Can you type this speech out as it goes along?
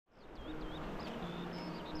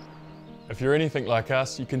If you're anything like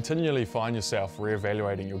us, you continually find yourself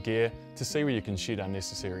re-evaluating your gear to see where you can shed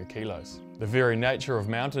unnecessary kilos. The very nature of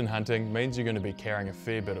mountain hunting means you're going to be carrying a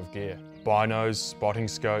fair bit of gear. Binos, spotting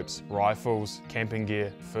scopes, rifles, camping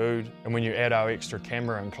gear, food, and when you add our extra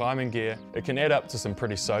camera and climbing gear, it can add up to some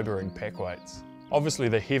pretty sobering pack weights. Obviously,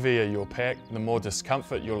 the heavier your pack, the more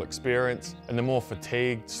discomfort you'll experience, and the more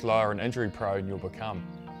fatigued, slower and injury prone you'll become.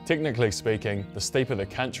 Technically speaking, the steeper the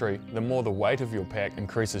country, the more the weight of your pack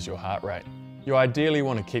increases your heart rate. You ideally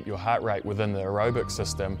want to keep your heart rate within the aerobic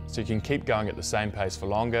system so you can keep going at the same pace for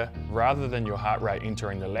longer, rather than your heart rate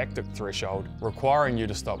entering the lactic threshold, requiring you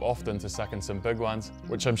to stop often to suck in some big ones,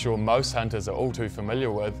 which I'm sure most hunters are all too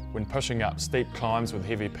familiar with when pushing up steep climbs with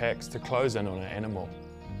heavy packs to close in on an animal.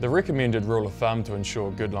 The recommended rule of thumb to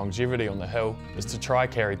ensure good longevity on the hill is to try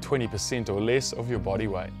carry 20% or less of your body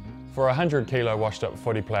weight. For a 100 kilo washed up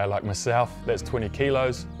footy player like myself, that's 20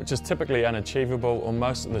 kilos, which is typically unachievable on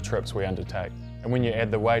most of the trips we undertake. And when you add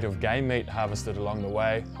the weight of game meat harvested along the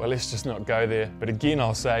way, well, let's just not go there. But again,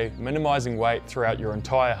 I'll say, minimising weight throughout your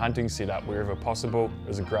entire hunting setup wherever possible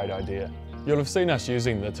is a great idea. You'll have seen us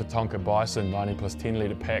using the Tatonka Bison 90+10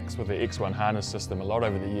 litre packs with the X1 harness system a lot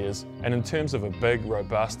over the years, and in terms of a big,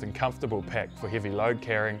 robust and comfortable pack for heavy load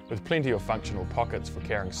carrying, with plenty of functional pockets for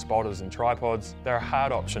carrying spotters and tripods, they're a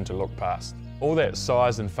hard option to look past. All that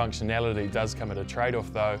size and functionality does come at a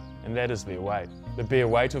trade-off though, and that is their weight. The bare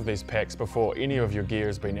weight of these packs before any of your gear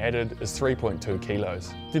has been added is 3.2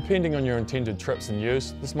 kilos. Depending on your intended trips and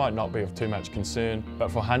use, this might not be of too much concern,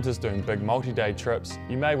 but for hunters doing big multi-day trips,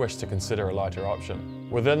 you may wish to consider a lighter option.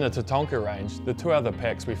 Within the Tatonka range, the two other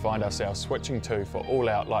packs we find ourselves switching to for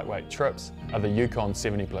all-out lightweight trips are the Yukon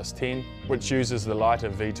 70+10, which uses the lighter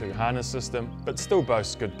V2 harness system, but still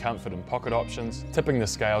boasts good comfort and pocket options, tipping the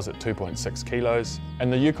scales at 2.6 kilos,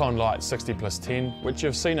 and the Yukon Light 60+10, which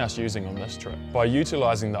you've seen us using on this trip. By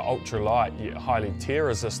utilising the ultra-light yet highly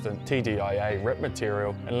tear-resistant TDIA rip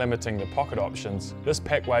material and limiting the pocket options, this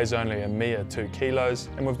pack weighs only a mere 2 kilos,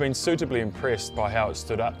 and we've been suitably impressed by how it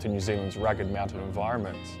stood up to New Zealand's rugged mountain environment.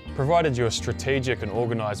 Provided you're strategic and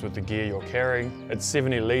organised with the gear you're carrying, its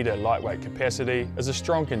 70 litre lightweight capacity is a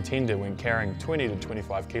strong contender when carrying 20 to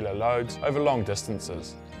 25 kilo loads over long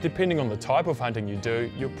distances. Depending on the type of hunting you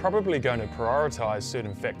do, you're probably going to prioritise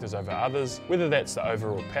certain factors over others, whether that's the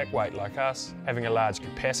overall pack weight like us, having a large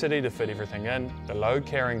capacity to fit everything in, the load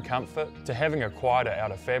carrying comfort, to having a quieter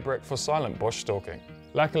outer fabric for silent bush stalking.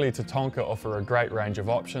 Luckily, Tatonka offer a great range of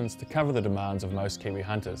options to cover the demands of most Kiwi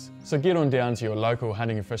hunters. So get on down to your local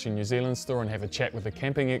Hunting and Fishing New Zealand store and have a chat with the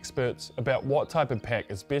camping experts about what type of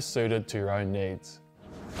pack is best suited to your own needs.